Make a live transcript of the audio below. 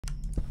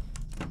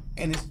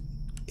And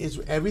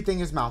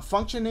everything is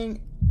malfunctioning.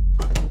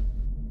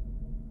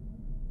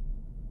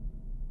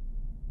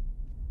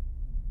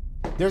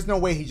 There's no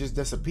way he just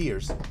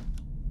disappears.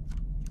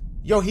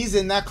 Yo, he's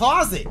in that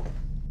closet.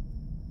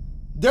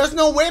 There's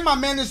no way my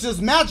man is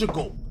just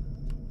magical.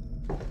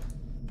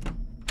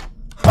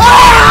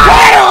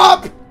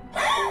 Ah! What up?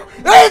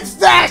 It's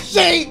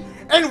Dashie,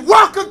 and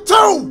welcome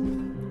to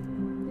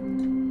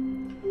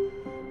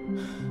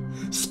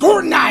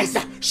Scrutinized,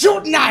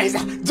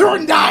 Scrutinized,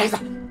 Scrutinized.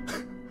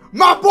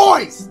 My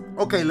boys.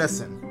 Okay,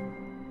 listen.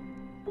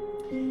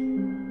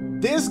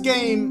 This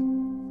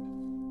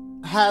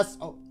game has...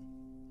 okay.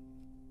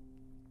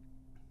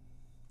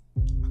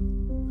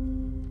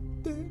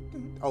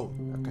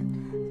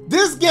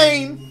 This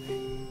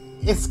game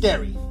is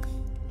scary.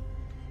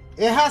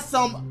 It has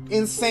some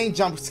insane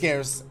jump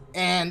scares,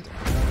 and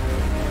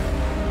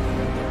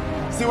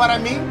see what I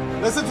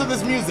mean? Listen to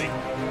this music.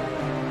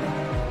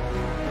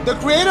 The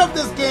creator of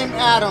this game,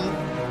 Adam,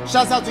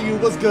 shouts out to you,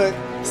 was good,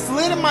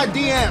 slid in my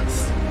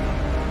DMs,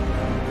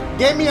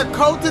 gave me a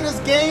code to this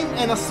game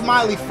and a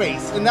smiley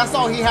face, and that's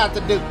all he had to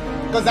do,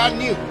 because I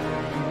knew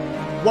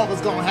what was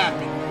going to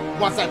happen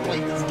once I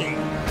played this game.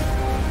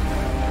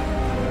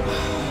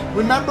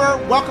 Remember,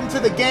 welcome to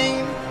the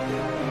game.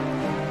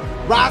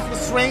 Rise with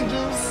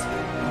Strangers.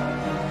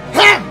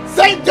 Him!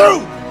 Same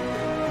dude!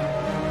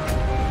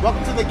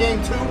 Welcome to the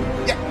game too.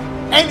 Yeah.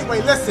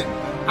 Anyway, listen.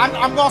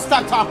 I'm gonna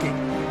stop talking.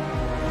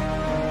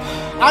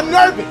 I'm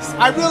nervous.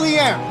 I really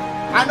am.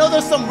 I know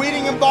there's some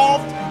reading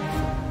involved,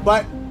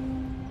 but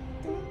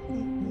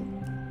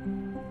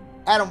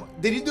Adam,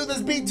 did you do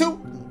this beat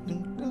too?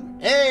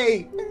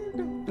 Hey.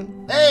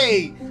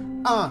 Hey.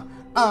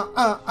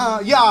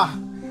 Yeah.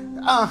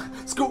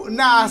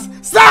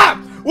 Scrutinized. Stop!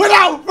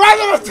 Without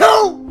further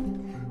ado,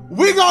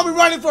 we're gonna be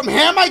running from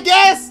him, I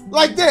guess,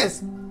 like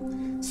this.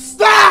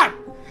 Stop!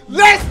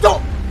 Let's do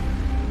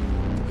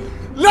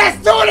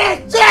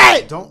this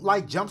shit! Don't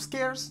like jump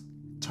scares?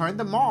 Turn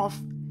them off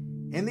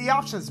in the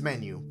options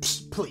menu.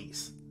 Psst,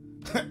 please.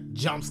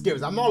 Jump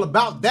scares. I'm all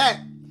about that.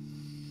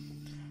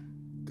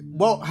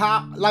 Well,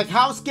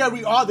 how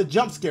scary are the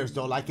jump scares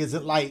though? Like, is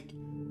it like,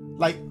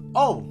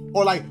 oh,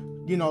 or like,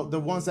 you know, the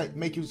ones that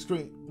make you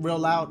scream real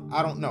loud?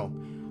 I don't know.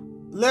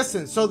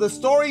 Listen, so the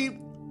story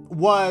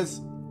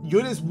was,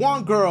 you're this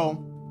one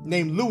girl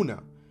named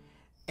Luna,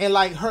 and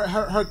like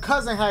her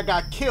cousin had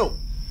got killed.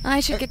 I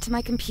should get to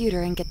my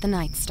computer and get the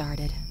night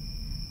started.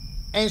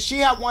 And she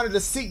had wanted to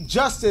seek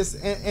justice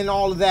and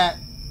all of that.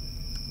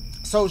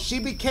 So she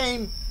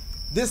became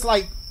this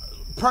like,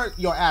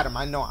 yo, Adam,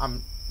 I know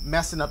I'm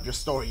messing up your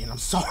story and I'm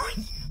sorry.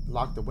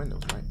 Lock the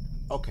windows, right?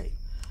 Okay.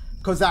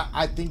 Because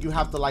I think you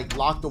have to like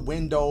lock the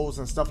windows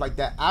and stuff like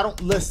that. I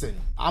don't listen.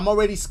 I'm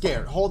already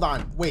scared. Hold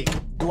on. Wait.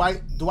 Do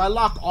I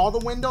lock all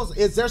the windows?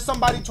 Is there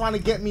somebody trying to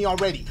get me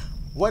already?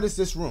 What is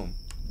this room?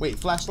 Wait,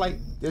 flashlight.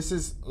 This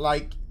is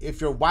like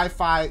if your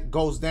Wi-Fi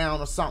goes down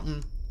or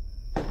something,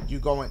 you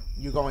go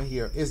in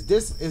here. Is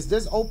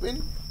this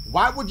open?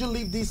 Why would you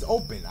leave these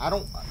open?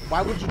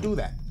 Why would you do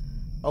that?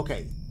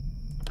 Okay.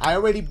 I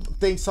already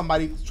think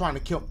somebody's trying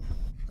to kill.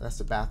 That's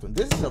the bathroom.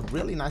 This is a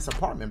really nice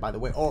apartment, by the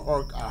way,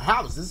 or a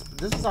house.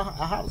 This is a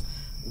house.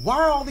 Why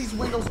are all these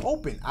windows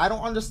open? I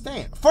don't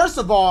understand. First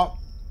of all,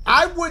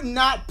 I would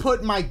not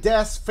put my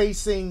desk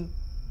facing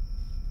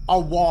a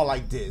wall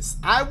like this.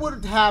 I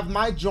would have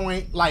my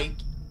joint like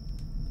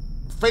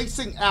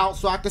facing out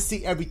so I can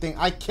see everything.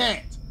 I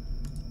can't.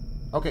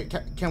 Okay,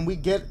 can we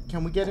get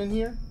in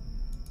here?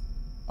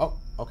 Oh,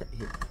 okay,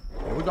 here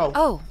we go.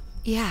 Oh,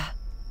 yeah.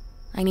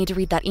 I need to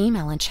read that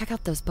email and check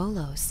out those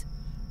bolos.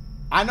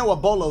 I know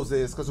what bolos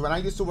is, because when I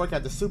used to work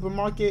at the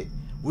supermarket,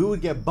 we would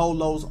get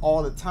bolos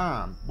all the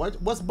time.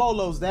 What's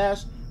bolos,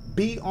 Dash?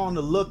 Be on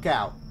the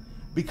lookout.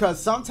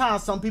 Because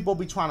sometimes some people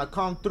be trying to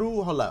come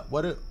through. Hold up.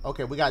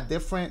 Okay, we got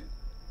different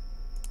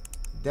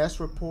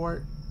desk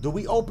report. Do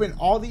we open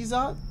all these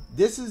up?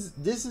 This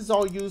is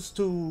all used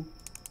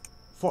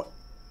for...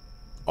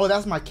 Oh,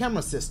 that's my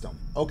camera system.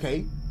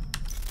 Okay.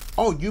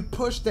 Oh, you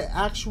push the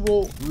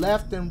actual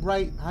left and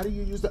right. How do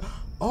you use the...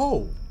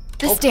 Oh.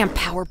 This damn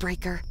power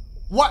breaker.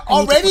 What,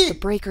 I need already? to put the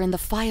breaker in the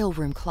file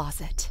room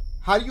closet.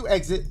 How do you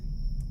exit?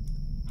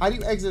 How do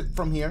you exit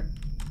from here?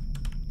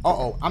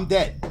 Uh-oh, I'm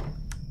dead.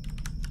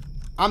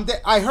 I'm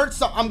dead. I heard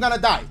something. I'm gonna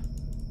die.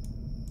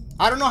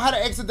 I don't know how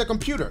to exit the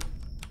computer.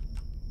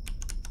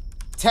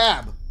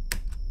 Tab.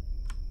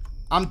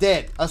 I'm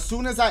dead. As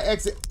soon as I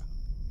exit.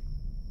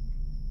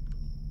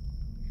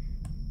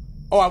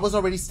 Oh, I was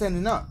already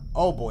standing up.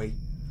 Oh, boy.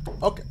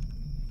 Okay.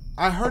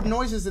 I heard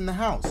noises in the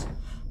house.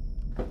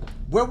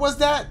 Where was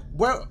that?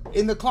 Where?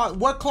 In the closet?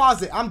 What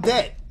closet? I'm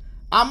dead.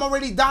 I'm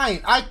already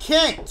dying. I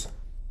can't.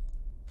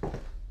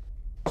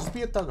 Just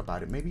be a thug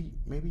about it. Maybe.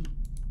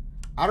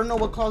 I don't know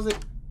what closet.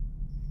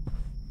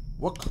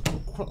 What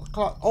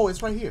closet? Oh,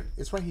 it's right here.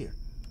 It's right here.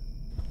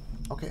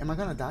 Okay, am I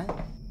gonna die?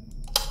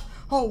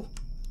 Oh.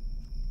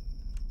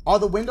 Are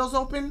the windows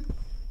open?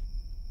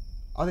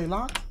 Are they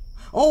locked?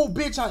 Oh,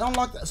 bitch, I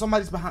unlocked that.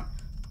 Somebody's behind.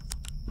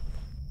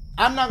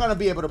 I'm not gonna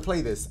be able to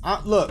play this.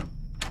 Look.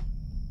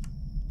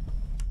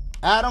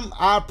 Adam,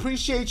 I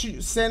appreciate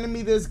you sending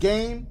me this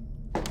game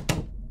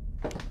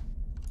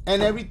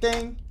and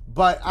everything,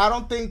 but I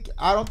don't think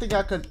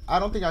I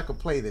could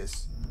play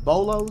this.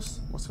 Bolos?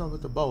 What's up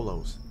with the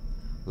Bolos?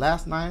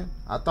 Last night,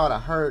 I thought I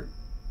heard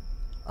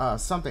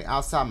something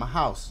outside my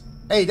house.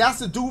 Hey, that's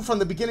the dude from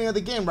the beginning of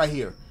the game right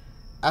here.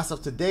 As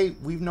of today,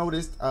 we've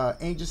noticed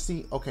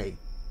agency. Okay.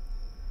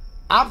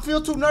 I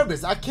feel too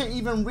nervous. I can't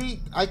even read.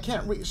 I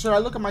can't read. Should I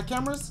look at my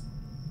cameras?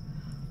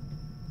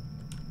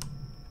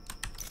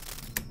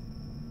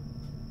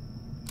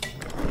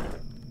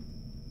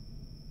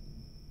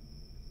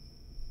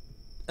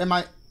 Am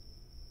I?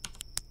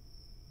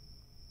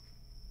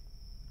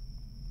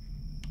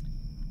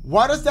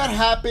 Why does that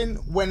happen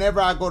whenever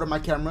I go to my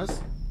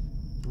cameras?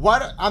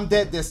 What? I'm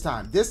dead this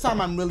time. This time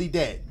I'm really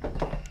dead.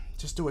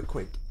 Just do it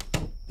quick.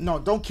 No,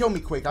 don't kill me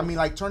quick. I mean,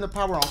 like, turn the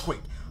power on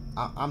quick.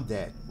 I'm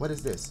dead. What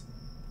is this?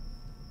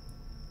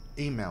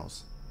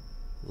 Emails.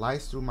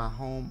 Lights through my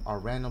home are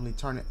randomly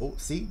turning. Oh,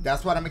 see?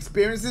 That's what I'm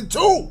experiencing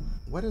too!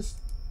 What is...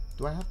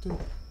 Do I have to...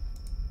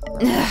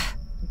 Ugh,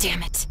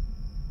 damn it.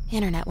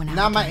 Internet went out.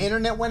 Now my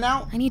internet went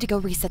out? I need to go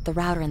reset the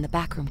router in the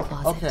backroom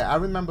closet. Okay, I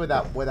remember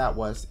that where that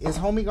was. Is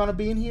homie gonna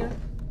be in here?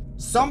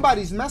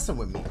 Somebody's messing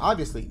with me,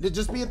 obviously.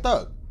 Just be a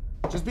thug.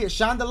 Just be a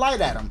shine the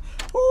light at him.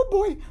 Oh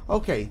boy.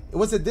 Okay.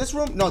 Was it this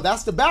room? No,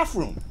 that's the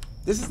bathroom.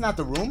 This is not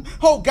the room.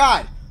 Oh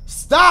God.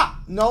 Stop.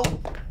 No.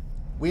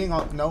 We ain't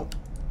gonna. No.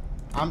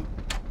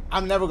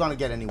 I'm never gonna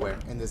get anywhere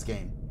in this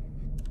game.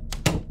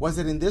 Was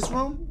it in this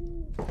room?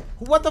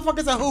 What the fuck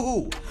is a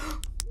hoo-hoo?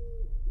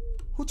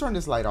 Who turned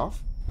this light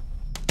off?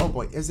 Oh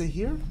boy. Is it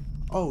here?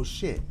 Oh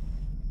shit.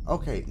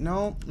 Okay.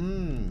 No.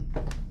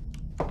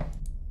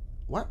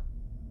 What?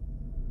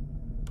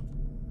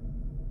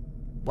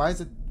 Why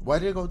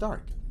did it go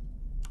dark?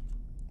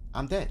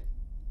 I'm dead.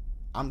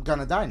 I'm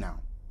gonna die now.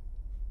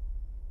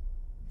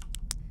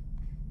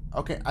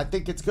 Okay, I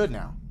think it's good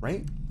now,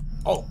 right?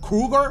 Oh,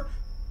 Kruger?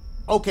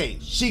 Okay,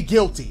 she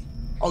guilty.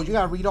 Oh, you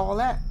gotta read all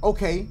that?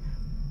 Okay.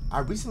 I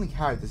recently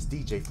hired this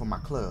DJ for my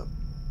club.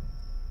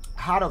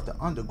 Hot of the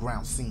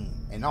underground scene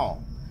and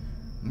all.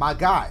 My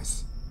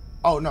guys.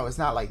 Oh, no, it's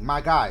not like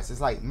my guys.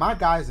 It's like my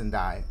guys and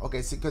I.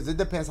 Okay, see, because it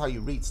depends how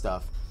you read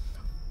stuff.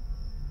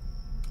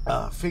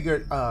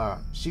 Figured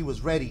she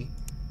was ready.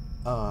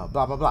 Blah,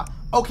 blah, blah.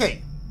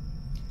 Okay.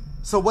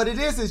 So what it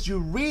is you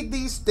read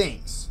these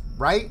things,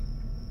 right?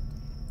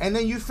 And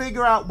then you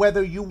figure out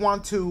whether you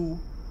want to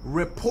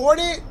report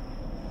it.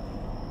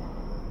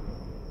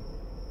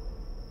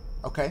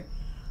 Okay.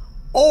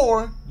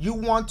 Or you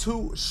want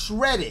to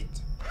shred it.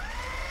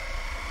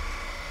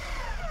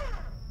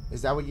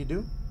 Is that what you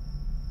do?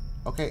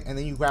 Okay. And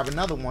then you grab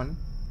another one.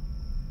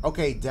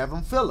 Okay.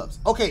 Devin Phillips.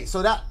 Okay.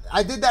 So that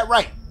I did that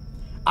right.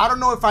 I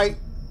don't know if I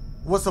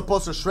was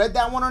supposed to shred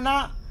that one or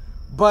not,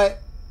 but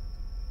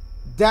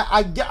that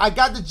I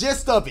got the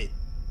gist of it.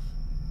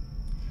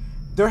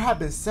 There have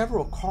been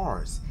several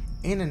cars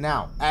in and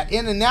out. At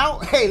In and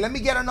Out, hey, let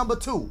me get a number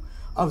 2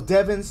 of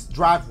Devin's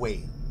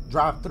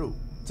drive-through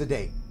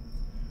today.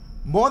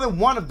 More than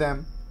one of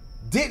them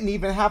didn't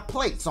even have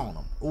plates on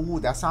them. Ooh,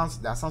 that sounds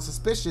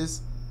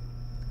suspicious.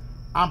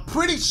 I'm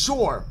pretty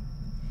sure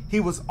he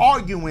was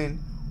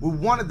arguing with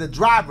one of the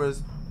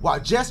drivers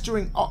while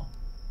gesturing up.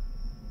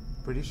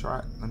 Pretty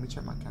sure. Let me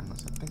check my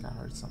cameras. I think I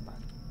heard somebody.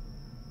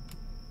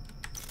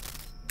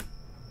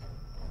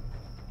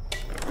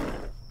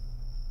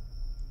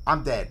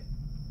 I'm dead.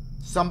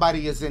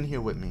 Somebody is in here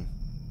with me.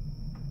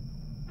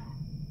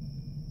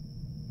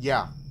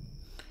 Yeah.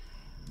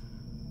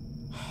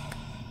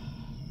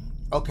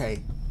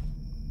 Okay.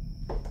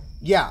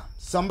 Yeah.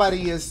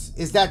 Somebody is...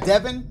 Is that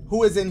Devin?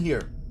 Who is in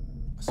here?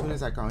 As soon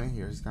as I go in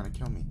here, he's gonna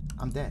kill me.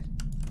 I'm dead.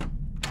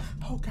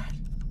 Oh, God.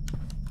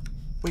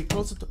 Wait,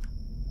 close the door.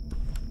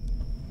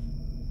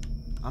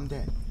 I'm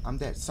dead. I'm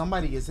dead.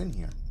 Somebody is in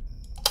here.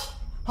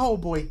 Oh,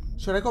 boy.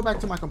 Should I go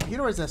back to my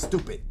computer or is that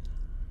stupid?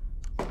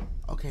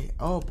 Okay.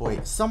 Oh,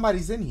 boy.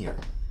 Somebody's in here.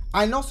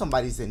 I know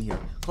somebody's in here.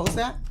 Close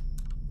that.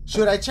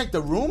 Should I check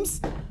the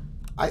rooms?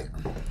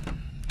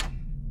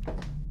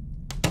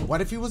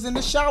 What if he was in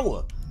the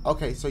shower?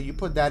 Okay, so you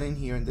put that in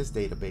here in this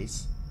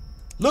database.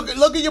 Look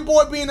at your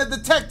boy being a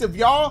detective,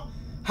 y'all.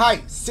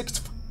 Height,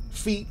 6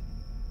 feet.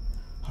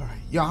 All right.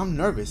 Yo, I'm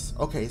nervous.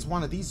 Okay, it's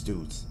one of these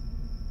dudes.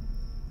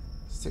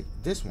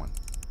 This one.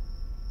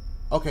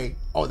 Okay.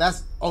 Oh,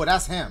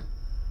 that's him.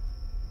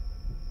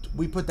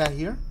 We put that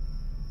here.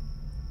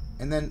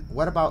 And then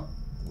what about,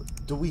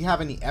 do we have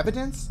any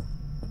evidence?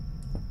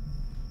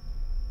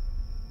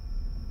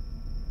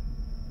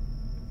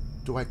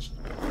 Do I?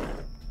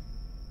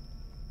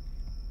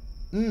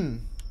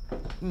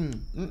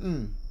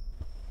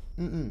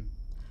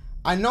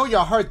 I know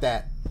y'all heard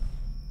that.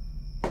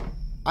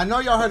 I know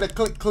y'all heard the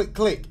click, click,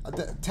 click,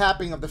 the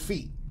tapping of the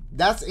feet.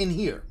 That's in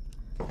here.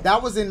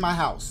 That was in my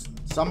house.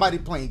 Somebody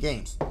playing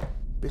games.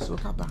 Bitch,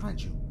 look out behind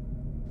you.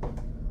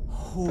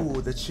 Ooh,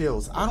 the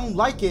chills. I don't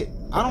like it.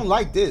 I don't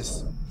like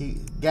this.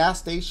 Gas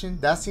station.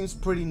 That seems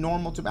pretty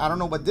normal to me. I don't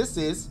know what this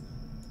is.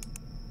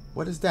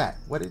 What is that?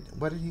 What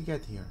did he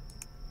get here?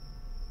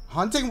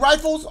 Hunting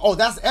rifles? Oh,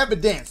 that's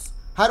evidence.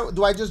 How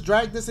do I just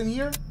drag this in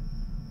here?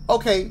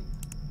 Okay.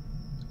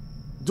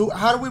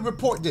 How do we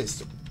report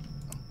this?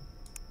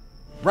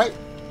 Right?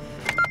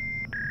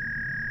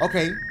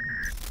 Okay.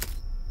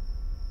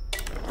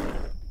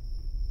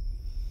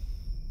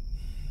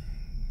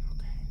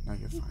 No,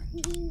 you're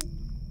fine.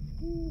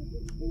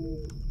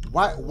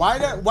 Why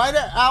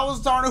the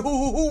owls started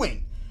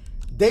hoo-hoo-hooing?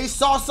 They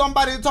saw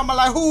somebody talking about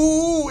like,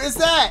 who is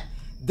that?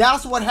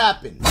 That's what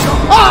happened.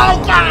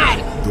 Oh God!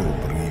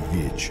 Добрый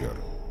вечер.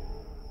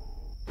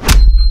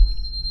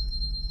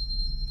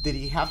 Did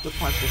he have to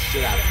punch the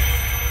shit out of me?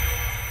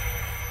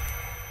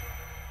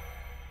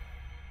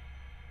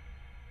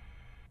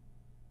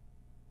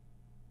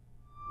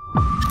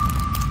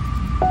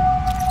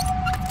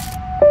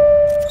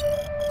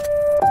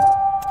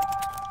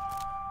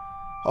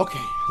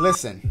 Okay,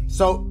 listen.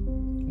 So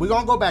we're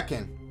gonna go back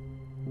in,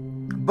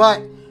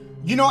 but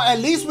you know, at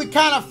least we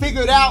kind of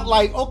figured out.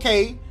 Like,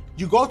 okay,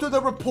 you go through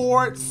the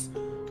reports.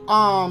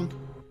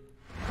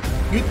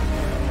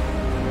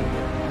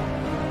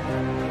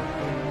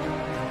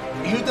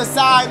 You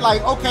decide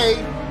like, okay,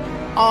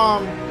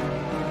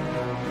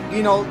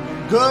 you know,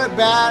 good,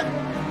 bad.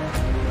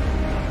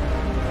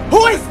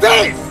 Who is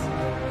this?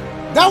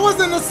 That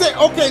wasn't the same.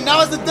 Okay,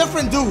 now it's a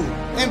different dude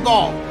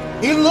involved.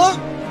 He looked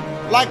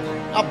like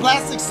a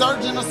plastic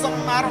surgeon or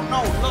something. I don't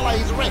know. He looked like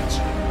he's rich.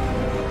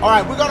 All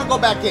right, we're gonna go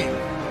back in.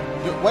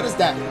 What is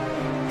that?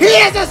 He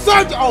is a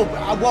surgeon. Oh,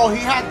 well,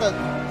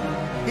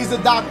 he's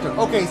a doctor.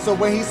 Okay, so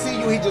when he see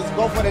you, he just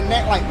go for the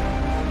neck like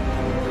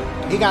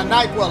he got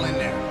NyQuil in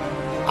there.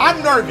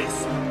 I'm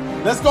nervous.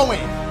 Let's go in.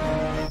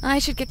 I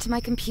should get to my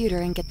computer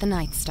and get the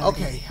night started.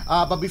 Okay,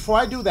 but before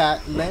I do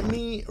that, let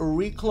me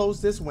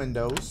reclose this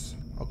windows,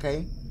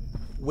 okay?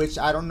 Which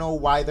I don't know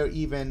why they're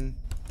even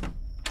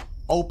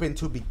open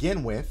to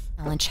begin with.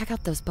 And check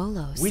out those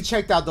bolos. We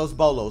checked out those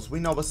bolos. We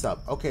know what's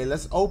up. Okay,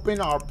 let's open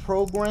our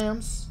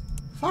programs.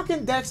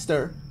 Fucking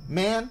Dexter,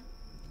 man.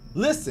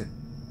 Listen,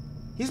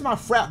 he's my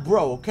frat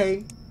bro,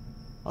 okay?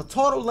 A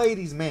total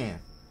ladies man.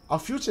 A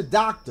future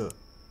doctor.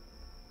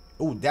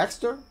 Ooh,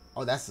 Dexter?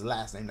 Oh, that's his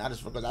last name. Not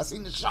just because I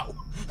seen the show.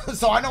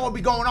 So I know what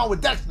be going on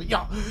with Dexter,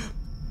 yo.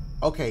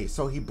 Okay,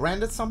 so he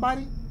branded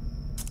somebody?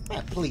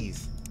 Man,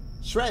 please.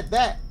 Shred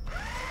that.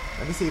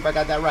 Let me see if I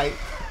got that right.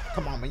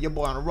 Come on, man. Your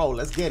boy on a roll.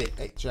 Let's get it.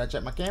 Hey, should I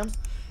check my cams?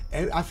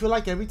 I feel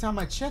like every time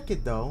I check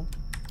it, though,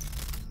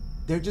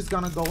 they're just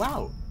gonna go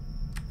out.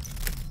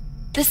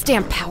 This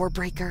damn power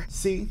breaker.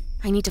 See?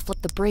 I need to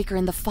flip the breaker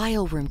in the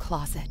file room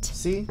closet.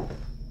 See?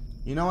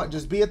 You know what?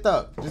 Just be a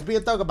thug. Just be a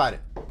thug about it.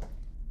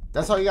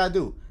 That's all you gotta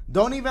do.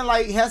 Don't even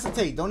like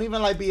hesitate. Don't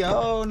even like be a,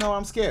 oh no,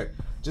 I'm scared.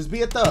 Just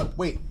be a thug.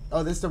 Wait.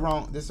 Oh, this is the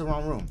wrong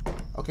room.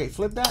 Okay,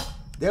 flip that.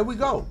 There we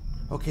go.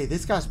 Okay,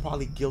 this guy's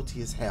probably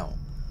guilty as hell.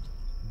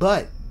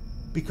 But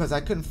because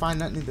I couldn't find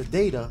nothing in the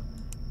data,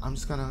 I'm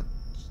just gonna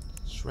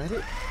shred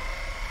it.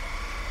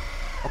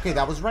 Okay,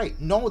 that was right.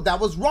 No, that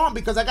was wrong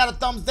because I got a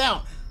thumbs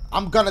down.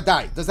 I'm gonna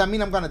die. Does that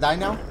mean I'm gonna die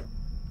now?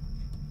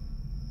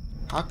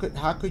 How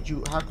could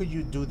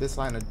you do this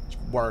line of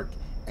work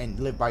and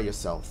live by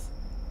yourself?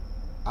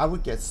 I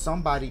would get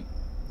somebody.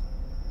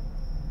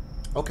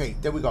 Okay,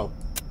 there we go.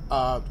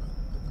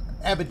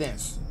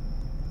 Evidence.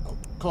 Oh,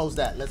 close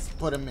that. Let's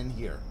put him in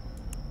here.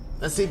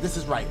 Let's see if this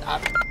is right.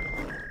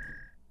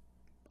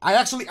 I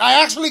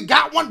actually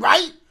got one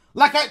right.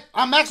 Like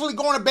I'm actually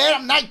going to bed.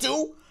 I'm night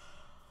 2.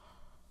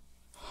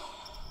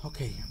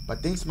 Okay, but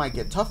things might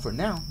get tougher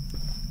now.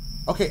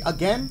 Okay,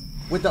 again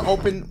with the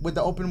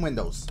open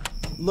windows.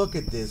 Look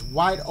at this,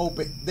 wide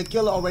open. The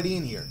killer already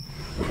in here.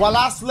 While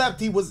I slept,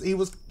 he was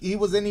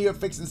in here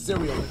fixing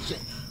cereal and shit.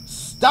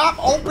 Stop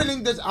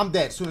opening this. I'm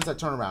dead. As soon as I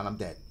turn around, I'm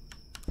dead.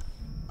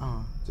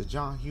 To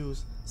John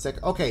Hughes.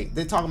 Okay,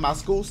 they're talking about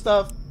school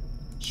stuff.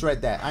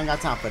 Shred that. I ain't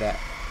got time for that.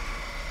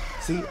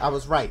 See, I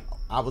was right.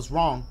 I was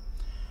wrong.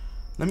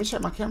 Let me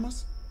check my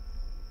cameras.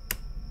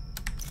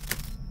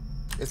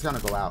 It's gonna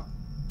go out.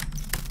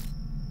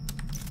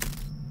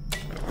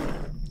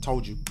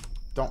 Told you.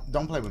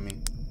 Don't play with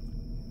me.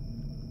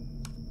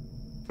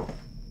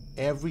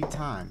 Every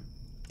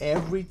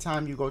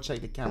time you go check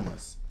the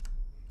cameras.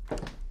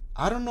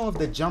 I don't know if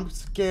the jump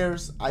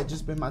scares, I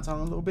just bit my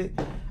tongue a little bit.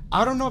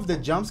 I don't know if the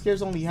jump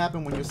scares only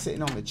happen when you're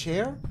sitting on the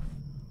chair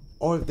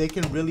or if they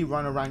can really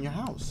run around your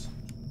house.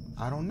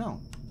 I don't know.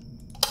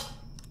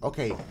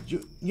 Okay,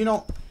 you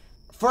know,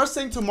 first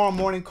thing tomorrow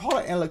morning, call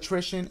an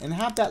electrician and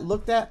have that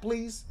looked at,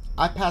 please.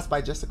 I passed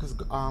by Jessica's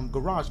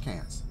garage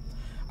cans.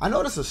 I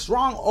noticed a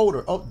strong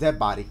odor. Oh, dead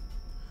body.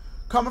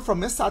 Coming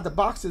from inside the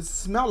box, it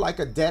smelled like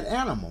a dead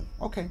animal.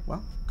 Okay,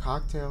 well,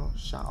 cocktail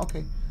shot.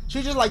 Okay,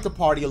 she just liked to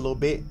party a little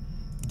bit.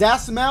 That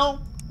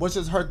smell was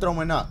just her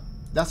throwing up.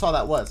 That's all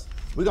that was.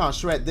 We're gonna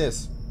shred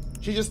this.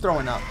 She's just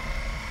throwing up.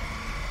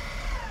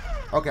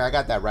 Okay, I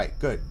got that right.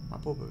 Good.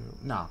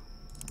 Nah,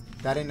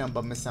 that ain't nothing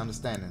but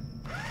misunderstanding.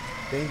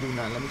 They ain't do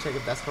nothing. Let me check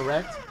if that's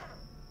correct.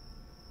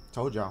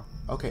 Told y'all.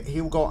 Okay,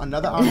 here we go.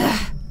 Another arm.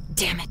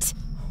 Damn it.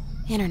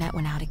 Internet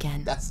went out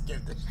again. That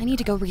scared the shit. I need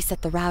to go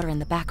reset the router in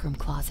the backroom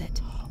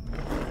closet.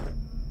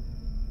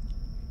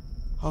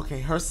 Okay,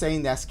 her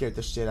saying that scared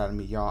the shit out of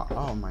me, y'all.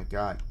 Oh my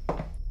god.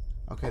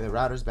 Okay, the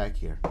router's back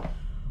here.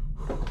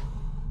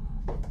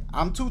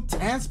 I'm too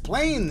tense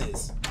playing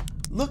this.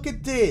 Look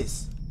at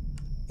this.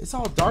 It's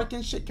all dark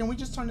and shit. Can we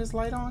just turn this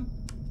light on?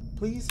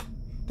 Please?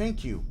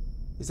 Thank you.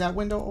 Is that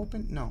window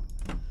open? No.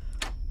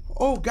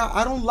 Oh, God.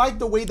 I don't like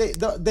the way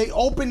they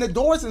open the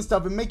doors and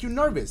stuff and make you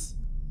nervous.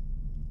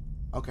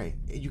 Okay.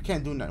 You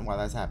can't do nothing while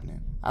that's happening.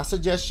 I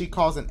suggest she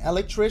calls an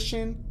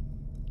electrician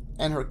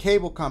and her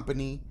cable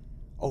company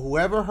or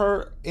whoever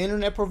her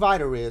internet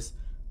provider is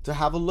to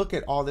have a look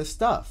at all this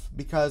stuff,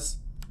 because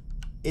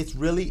it's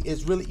really,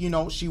 you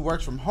know, she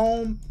works from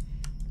home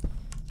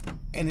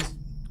and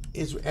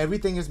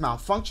everything is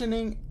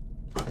malfunctioning.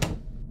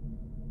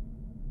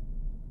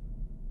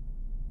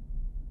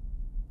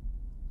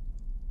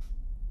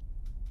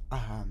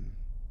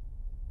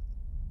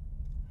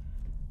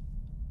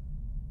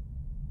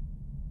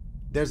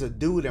 There's a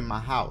dude in my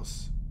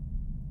house.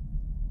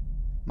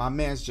 My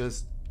man's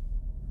just...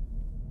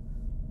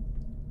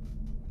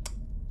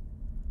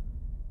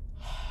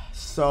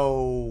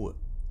 So,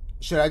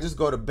 should I just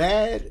go to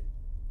bed?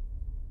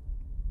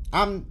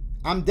 I'm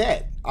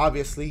dead,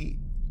 obviously,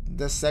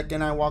 the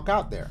second I walk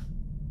out there.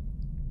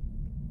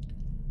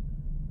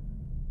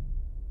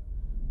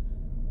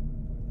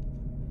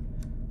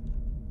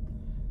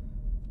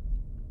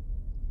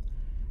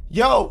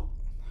 Yo,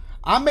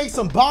 I make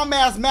some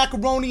bomb-ass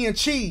macaroni and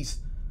cheese.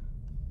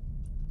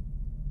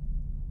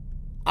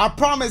 I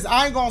promise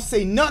I ain't gonna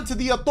say nothing to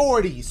the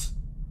authorities.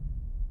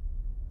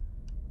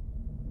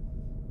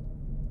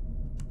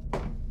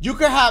 You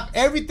can have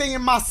everything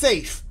in my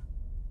safe.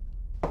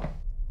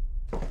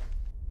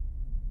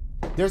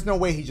 There's no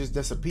way he just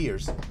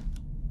disappears.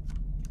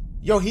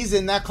 Yo, he's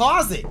in that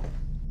closet.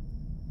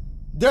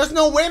 There's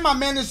no way my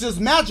man is just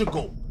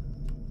magical.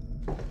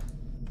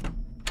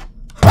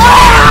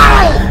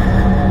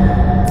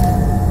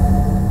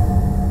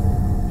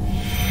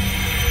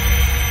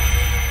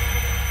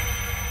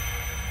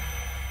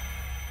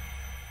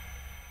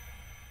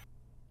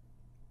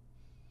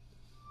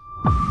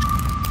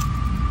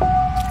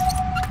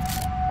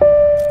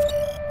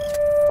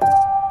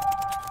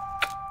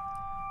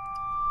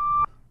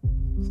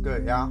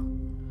 Good, y'all.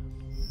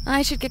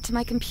 I should get to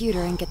my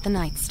computer and get the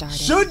night started.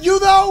 Should you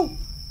though?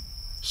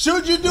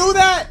 Should you do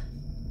that?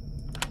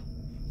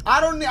 I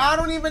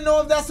don't even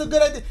know if that's a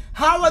good idea.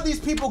 How are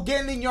these people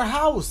getting in your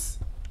house?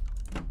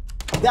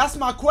 That's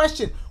my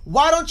question.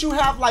 Why don't you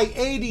have like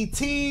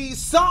ADT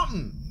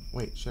something?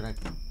 Wait, should I?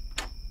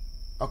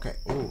 Okay.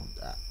 Ooh,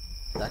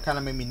 that kind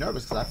of made me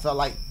nervous because I felt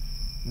like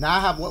now I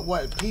have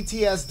what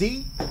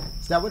PTSD?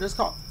 Is that what it's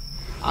called?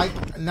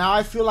 Now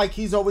I feel like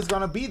he's always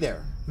gonna be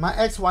there. My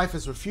ex-wife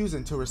is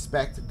refusing to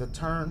respect the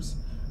terms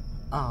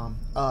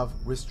of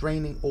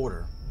restraining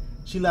order.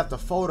 She left a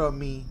photo of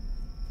me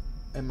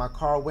in my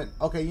car.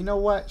 Okay, you know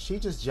what? She's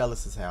just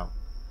jealous as hell.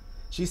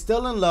 She's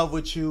still in love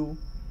with you,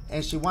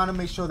 and she want to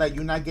make sure that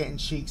you're not getting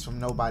cheeks from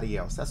nobody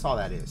else. That's all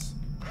that is.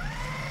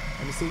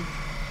 Let me see.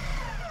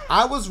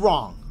 I was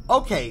wrong.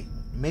 Okay,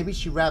 maybe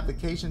she wrapped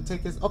vacation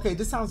tickets. Okay,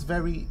 this sounds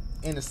very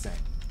innocent.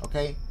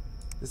 Okay,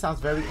 this sounds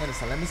very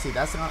innocent. Let me see.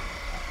 That's not.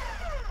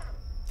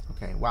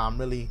 Okay, wow, I'm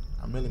really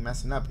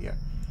messing up here.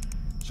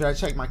 Should I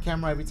check my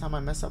camera every time I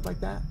mess up like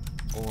that?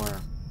 Or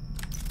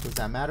does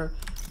that matter?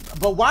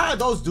 But why are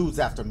those dudes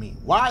after me?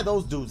 Why are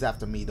those dudes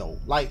after me though?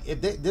 Like,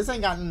 if this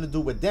ain't got nothing to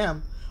do with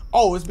them.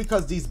 Oh, it's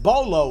because these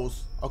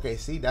bolos. Okay,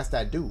 see, that's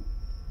that dude.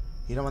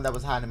 He the one that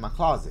was hiding in my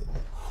closet.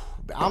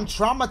 I'm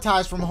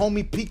traumatized from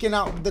homie peeking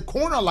out the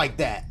corner like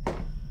that.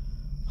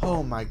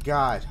 Oh my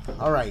God.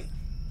 All right.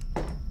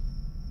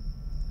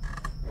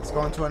 Let's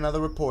go into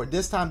another report.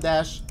 This time,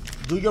 Dash,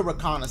 do your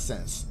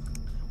reconnaissance.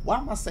 Why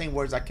am I saying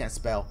words I can't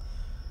spell?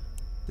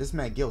 This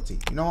man guilty.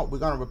 You know what? We're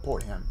going to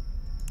report him.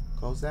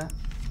 Close that.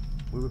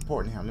 We're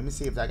reporting him. Let me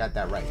see if I got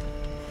that right.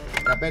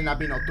 That better not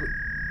be no 3.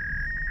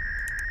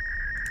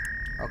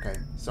 Okay.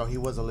 So he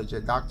was a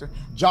legit doctor.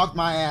 Jogged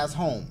my ass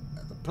home.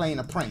 Playing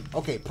a prank.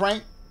 Okay.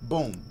 Prank.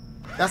 Boom.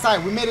 That's all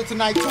right. We made it to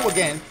night 2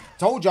 again.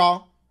 Told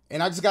y'all.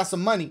 And I just got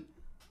some money.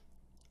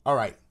 All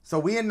right. So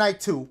we in night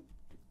 2.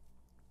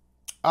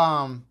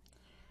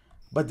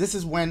 But this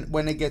is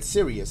when it gets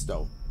serious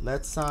though.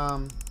 Let's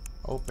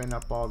open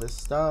up all this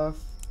stuff.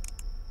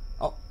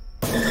 Oh.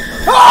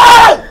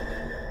 Ah!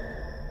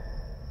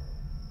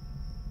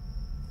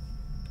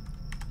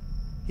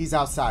 He's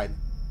outside.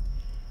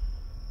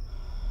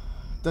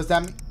 Does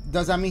that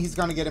mean he's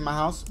gonna get in my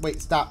house?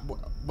 Wait, stop.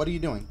 What are you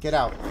doing? Get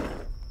out.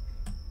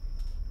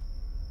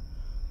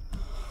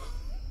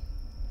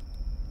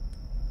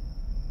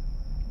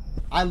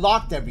 I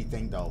locked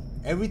everything though.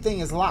 Everything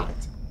is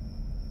locked.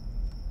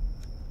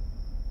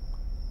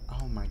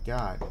 Oh my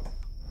God.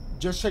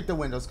 Just check the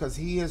windows because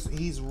he's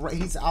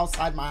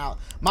outside my house.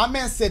 My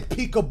man said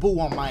peekaboo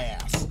on my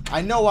ass.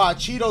 I know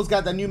Cheeto's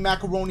got the new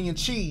macaroni and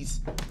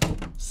cheese.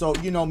 So,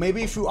 you know,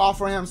 maybe if you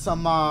offer him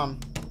some of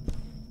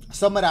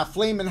that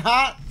flaming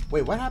hot.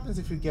 Wait, what happens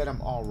if you get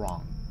him all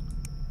wrong?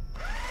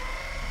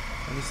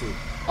 Let me see.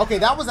 Okay,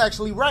 that was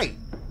actually right.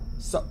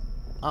 So,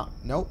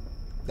 nope.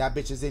 That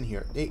bitch is in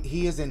here.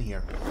 He is in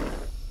here.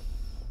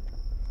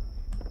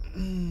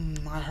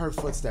 I heard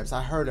footsteps.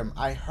 I heard them.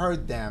 I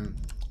heard them.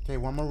 Okay,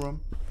 one more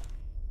room.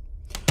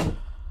 Well,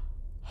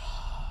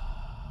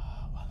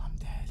 I'm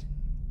dead.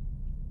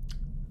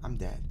 I'm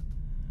dead.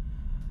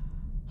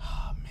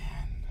 Oh,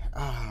 man.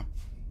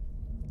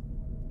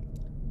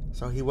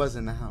 So he was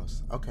in the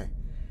house. Okay.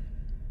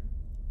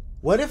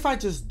 What if I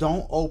just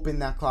don't open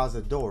that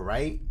closet door,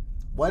 right?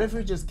 What if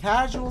we just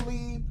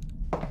casually...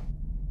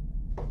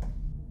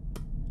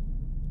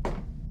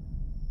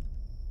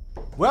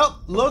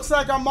 Well, looks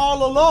like I'm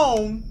all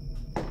alone.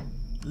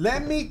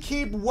 Let me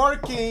keep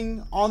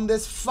working on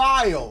this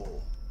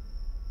file.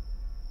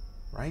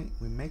 Right?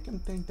 We make him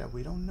think that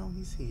we don't know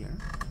he's here.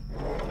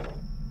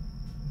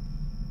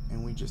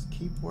 And we just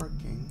keep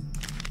working.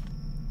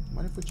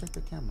 What if we check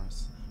the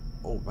cameras?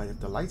 Oh, but if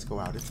the lights go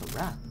out, it's a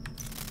wrap.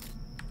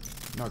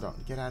 No,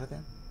 don't. Get out of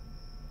there.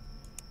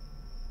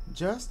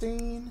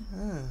 Justine.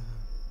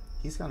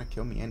 He's gonna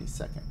kill me any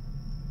second.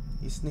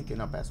 He's sneaking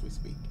up as we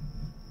speak.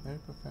 Very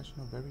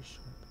professional, very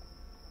sharp.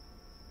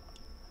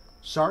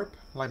 Sharp,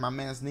 like my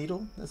man's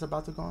needle that's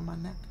about to go in my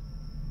neck.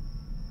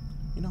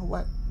 You know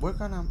what? We're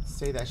gonna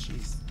say that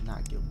she's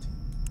not guilty.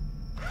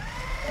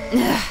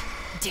 Ugh,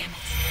 damn it.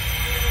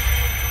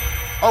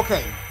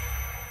 Okay.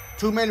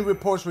 Too many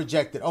reports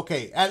rejected.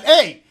 Okay. And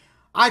hey,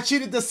 I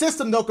cheated the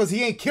system though, because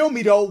he ain't kill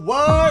me though.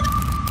 What?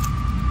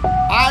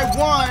 I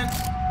won.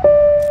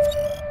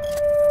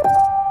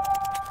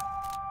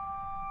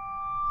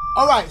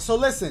 All right, so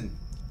listen.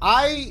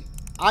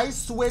 I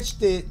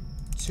switched it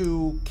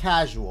to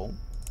casual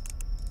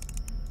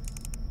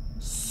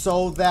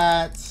so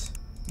that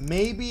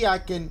maybe I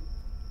can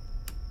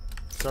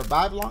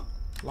survive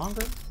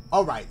longer.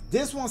 All right,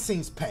 this one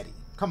seems petty.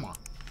 Come on,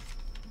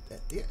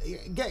 get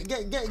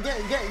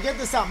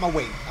this out my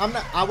way.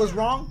 I was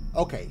wrong.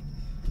 Okay.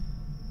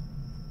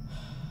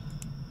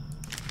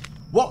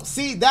 Well,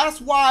 see,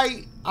 that's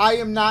why I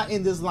am not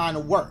in this line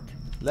of work.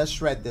 Let's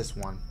shred this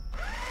one.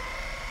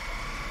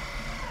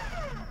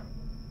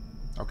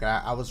 Okay,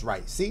 I was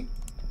right. See?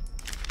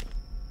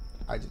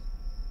 I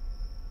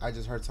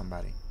just heard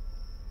somebody.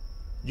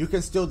 You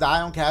can still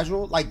die on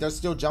casual? Like, there's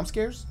still jump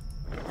scares?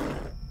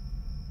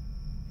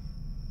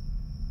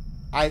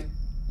 I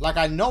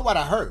know what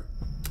I heard.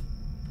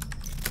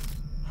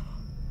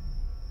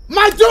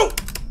 My dude!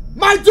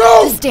 My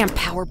dude! This damn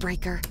power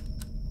breaker.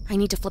 I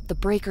need to flip the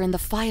breaker in the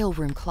file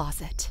room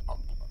closet.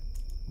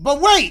 But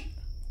wait!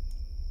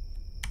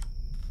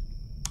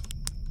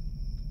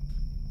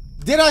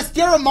 Did I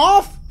scare him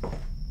off?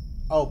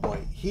 Oh boy,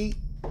 he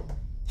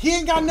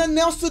ain't got nothing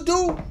else to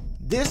do.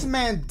 This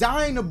man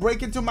dying to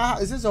break into my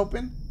house. Is this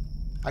open?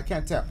 I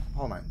can't tell.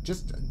 Hold on,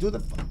 just do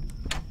the.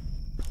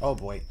 Oh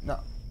boy, no.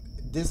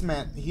 This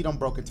man, he done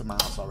broke into my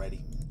house already.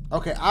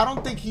 Okay, I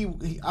don't think he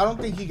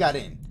got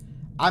in.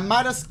 I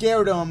might have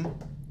scared him.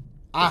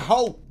 I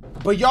hope.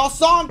 But y'all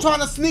saw him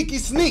trying to sneaky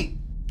sneak,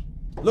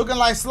 looking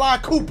like Sly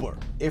Cooper.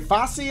 If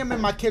I see him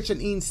in my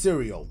kitchen eating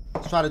cereal,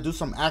 let's try to do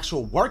some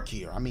actual work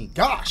here. I mean,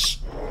 gosh,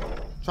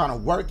 trying to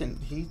work and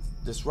he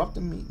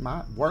disrupting me,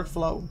 my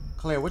workflow.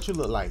 Claire, what you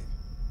look like?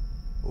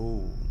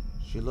 Ooh,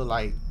 she look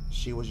like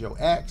she was your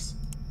ex.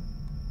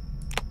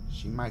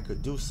 She might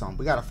could do something.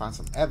 We gotta find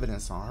some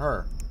evidence on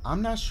her.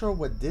 I'm not sure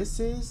what this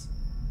is,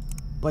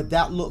 but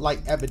that looked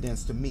like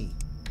evidence to me.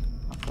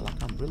 I feel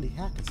like I'm really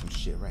hacking some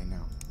shit right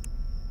now.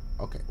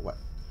 Okay, what?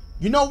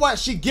 You know what?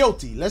 She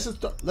guilty. Let's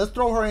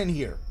throw her in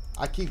here.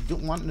 I keep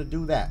wanting to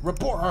do that.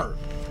 Report her.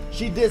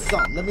 She did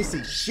something. Let me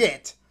see.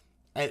 Shit.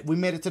 And we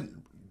made it to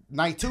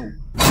night 2.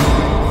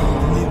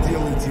 Не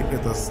делайте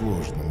это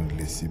сложным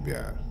для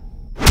себя.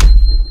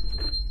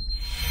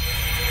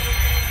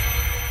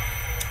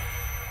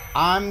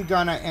 I'm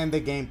gonna end the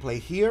gameplay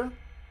here.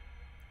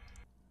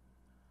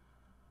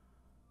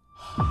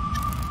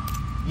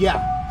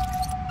 Yeah.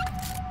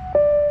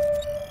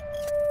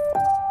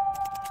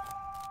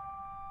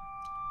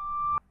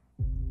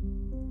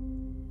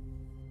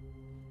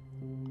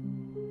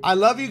 I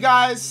love you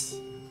guys.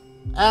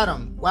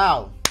 Adam,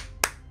 wow.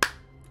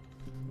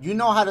 You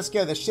know how to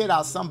scare the shit out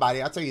of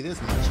somebody, I'll tell you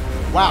this much.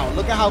 Wow,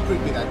 look at how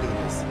creepy that dude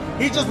is.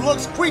 He just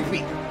looks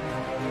creepy.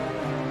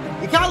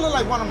 He kind of look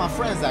like one of my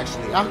friends,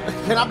 actually.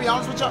 Can I be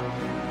honest with y'all?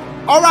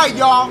 All right,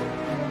 y'all.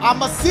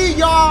 I'ma see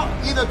y'all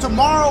either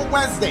tomorrow or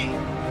Wednesday.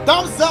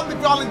 Thumbs up if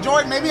y'all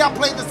enjoyed. Maybe I'll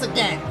play this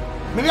again.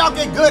 Maybe I'll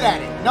get good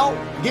at it. No?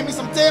 Give me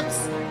some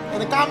tips in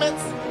the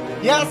comments.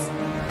 Yes?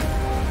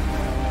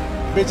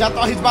 Bitch, I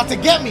thought he's about to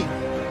get me.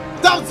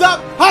 Thumbs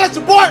up. Holla at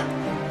your boy.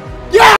 Yeah!